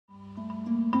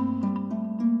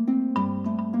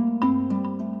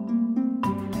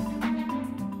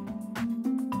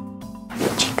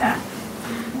that?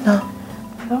 No.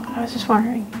 So I was just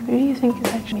wondering, who do you think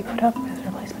is actually put up as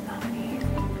replacement nominees?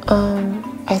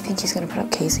 I think he's gonna put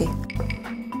up Casey.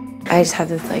 I just have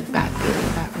this like bad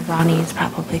feeling that Ronnie's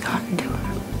probably gotten to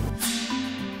him.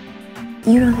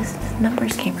 You know this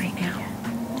numbers game right now.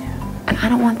 Yeah. And I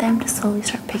don't want them to slowly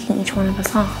start picking each one of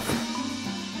us off.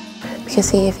 Because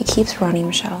see, if he keeps Ronnie,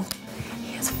 Michelle,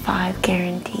 he has 5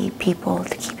 guaranteed people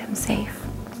to keep him safe.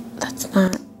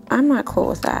 I'm not cool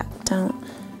with that.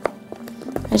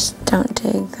 I just don't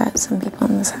dig that some people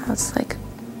in this house like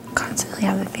constantly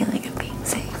have the feeling of being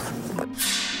safe.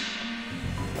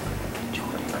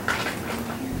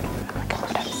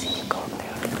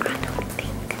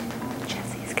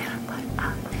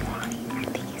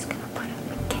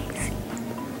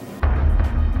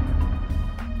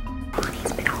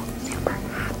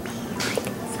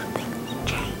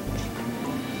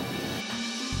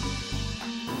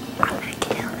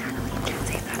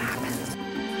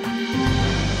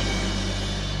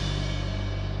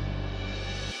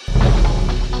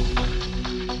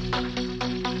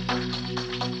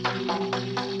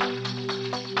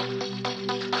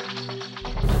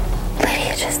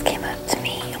 Just came up to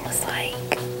me and was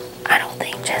like, I don't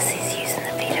think Jesse's using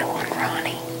the veto on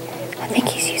Ronnie. I think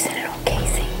he's using it on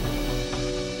Casey.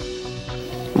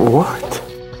 What?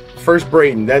 First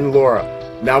Brayden, then Laura.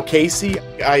 Now Casey.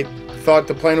 I thought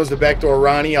the plan was to backdoor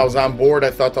Ronnie. I was on board.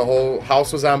 I thought the whole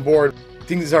house was on board.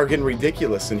 Things are getting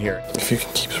ridiculous in here. If he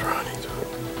keeps Ronnie,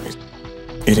 dude, he's an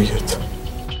idiot.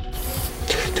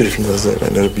 Dude, if he does that,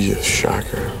 man, that'd be a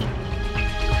shocker.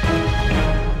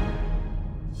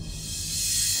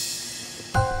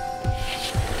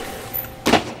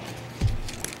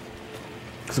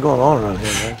 What's going on around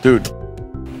here, man?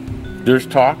 Dude, there's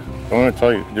talk. I want to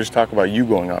tell you, there's talk about you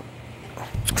going up.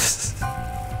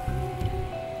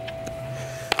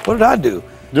 What did I do?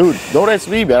 Dude, don't ask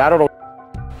me, man. I don't know.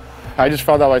 I just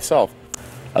found out myself.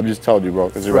 I'm just telling you, bro,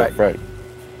 because you're right. Right.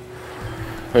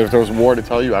 If there was more to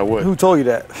tell you, I would. Who told you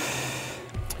that?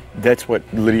 That's what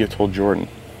Lydia told Jordan.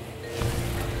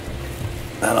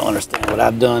 I don't understand what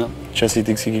I've done. Jesse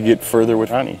thinks he could get further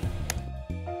with Ronnie.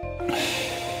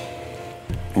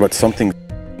 But something's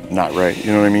not right,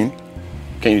 you know what I mean?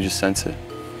 Can't you just sense it?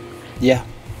 Yeah.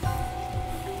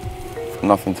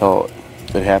 Nothing till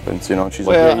it happens, you know? She's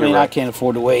well, like, I mean, I can't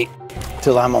afford to wait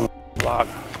till I'm on the block.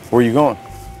 Where are you going?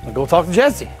 I'll go talk to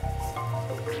Jesse.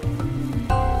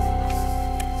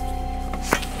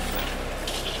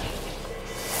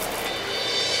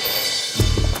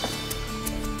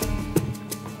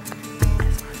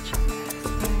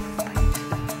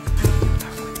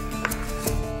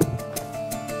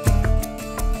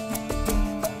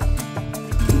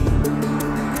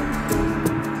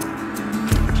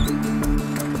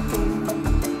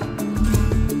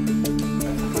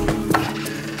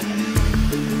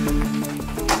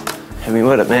 Hit me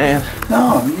with it, man.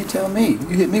 No, you tell me.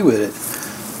 You hit me with it. You know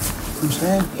what I'm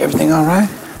saying? Everything all right?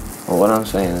 Well, what I'm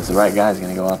saying is the right guy's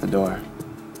gonna go out the door.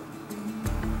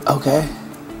 Okay.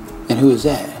 And who is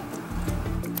that?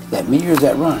 Is that me or is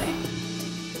that Ronnie?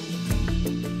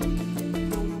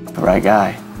 The right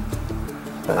guy.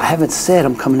 I haven't said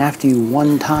I'm coming after you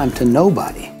one time to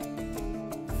nobody.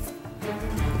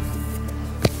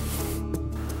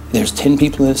 There's 10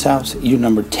 people in this house. You're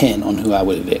number 10 on who I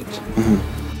would evict.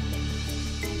 Mm-hmm.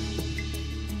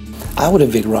 I would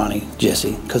evict Ronnie,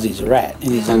 Jesse, because he's a rat,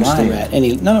 and he's a lying rat, and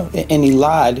he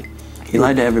lied. He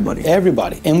lied to everybody.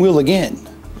 Everybody, and will again.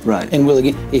 Right. And will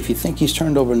again. If you think he's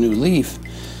turned over a new leaf,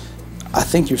 I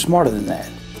think you're smarter than that.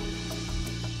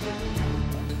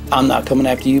 I'm not coming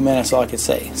after you, man. That's all I can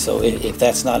say. So if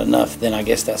that's not enough, then I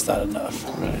guess that's not enough.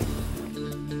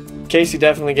 Right. Casey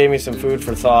definitely gave me some food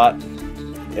for thought.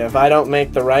 If I don't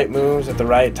make the right moves at the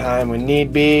right time when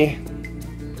need be,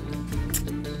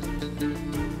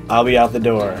 I'll be out the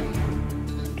door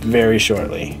very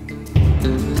shortly.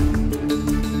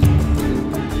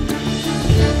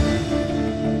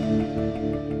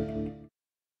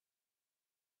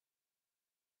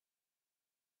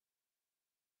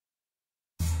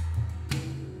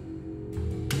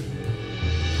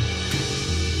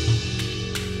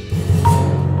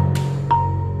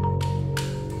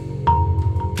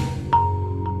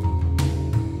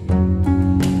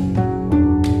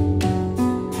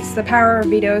 The power of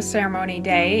veto ceremony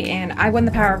day, and I won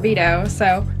the power of veto,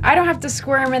 so I don't have to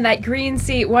squirm in that green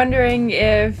seat wondering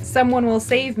if someone will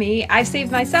save me. I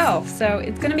saved myself, so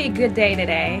it's gonna be a good day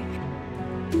today.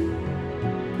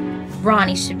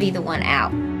 Ronnie should be the one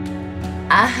out.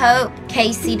 I hope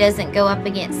Casey doesn't go up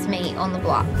against me on the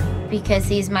block because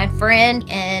he's my friend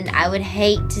and I would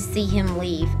hate to see him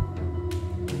leave.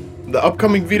 The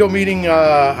upcoming veto meeting,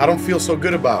 I don't feel so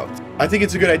good about. I think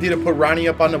it's a good idea to put Ronnie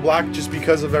up on the block just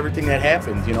because of everything that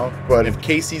happened, you know? But if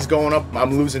Casey's going up,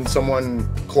 I'm losing someone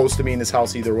close to me in this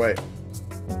house either way.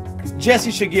 Jesse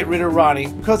should get rid of Ronnie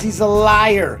because he's a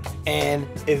liar, and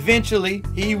eventually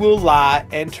he will lie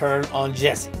and turn on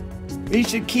Jesse. He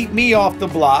should keep me off the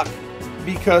block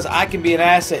because I can be an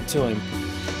asset to him.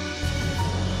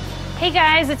 Hey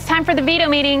guys, it's time for the veto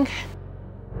meeting.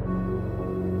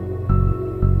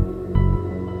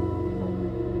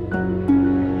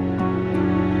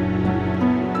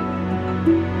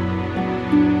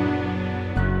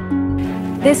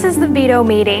 This is the veto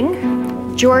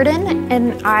meeting. Jordan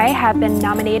and I have been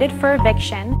nominated for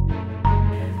eviction,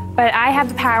 but I have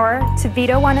the power to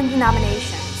veto one of the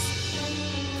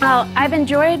nominations. Well, I've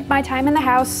enjoyed my time in the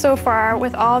house so far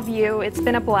with all of you. It's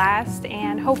been a blast,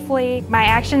 and hopefully my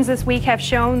actions this week have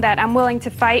shown that I'm willing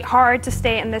to fight hard to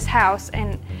stay in this house,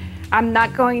 and I'm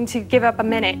not going to give up a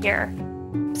minute here.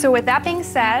 So with that being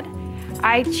said,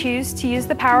 I choose to use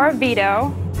the power of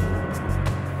veto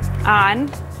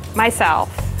on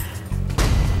myself.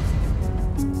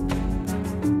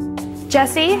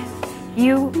 Jesse,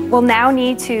 you will now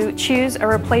need to choose a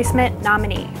replacement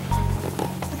nominee.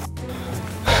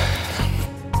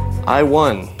 I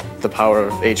won the power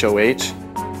of HOH,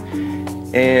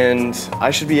 and I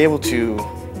should be able to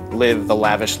live the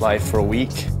lavish life for a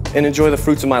week and enjoy the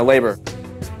fruits of my labor.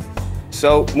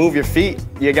 So move your feet,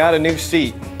 you got a new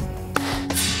seat.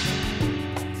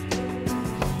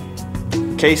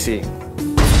 Casey,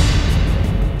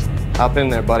 hop in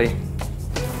there, buddy.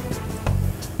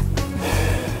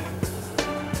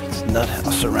 It's nut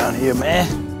house around here, man.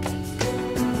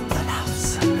 Nut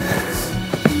house.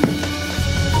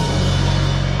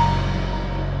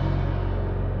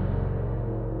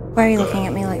 Why are you looking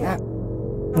at me like that?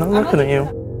 I'm looking at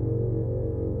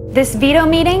you. This veto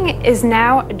meeting is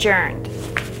now adjourned.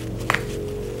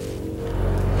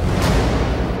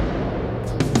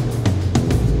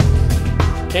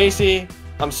 Casey,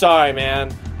 I'm sorry,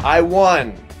 man. I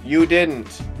won. You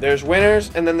didn't. There's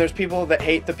winners, and then there's people that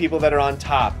hate the people that are on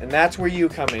top. And that's where you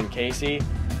come in, Casey.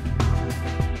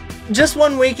 Just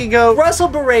 1 week ago, Russell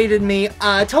berated me,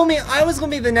 told me I was gonna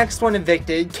be the next one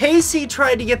evicted. Casey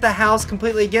tried to get the house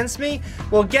completely against me.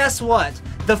 Well, guess what?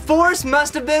 The force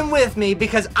must have been with me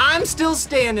because I'm still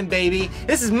standing, baby.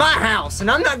 This is my house, and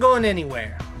I'm not going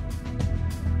anywhere.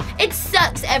 It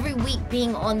sucks every week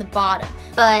being on the bottom,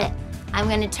 but I'm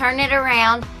gonna turn it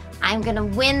around. I'm gonna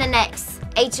win the next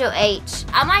HOH.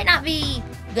 I might not be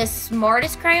the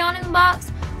smartest crayon in the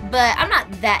box, but I'm not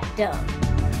that dumb.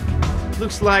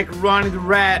 Looks like Ronnie the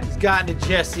Rat has gotten to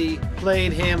Jesse,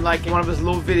 played him like one of his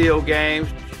little video games,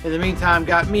 in the meantime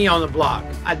got me on the block.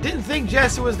 I didn't think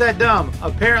Jesse was that dumb.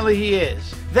 Apparently he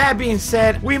is. That being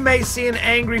said, we may see an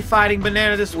angry fighting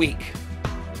banana this week.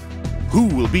 Who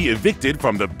will be evicted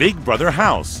from the Big Brother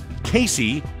house,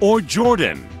 Casey or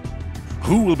Jordan?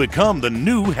 Who will become the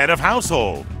new head of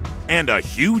household? And a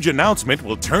huge announcement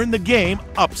will turn the game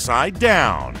upside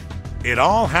down. It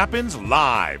all happens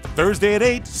live Thursday at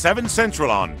 8, 7 Central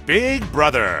on Big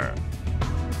Brother.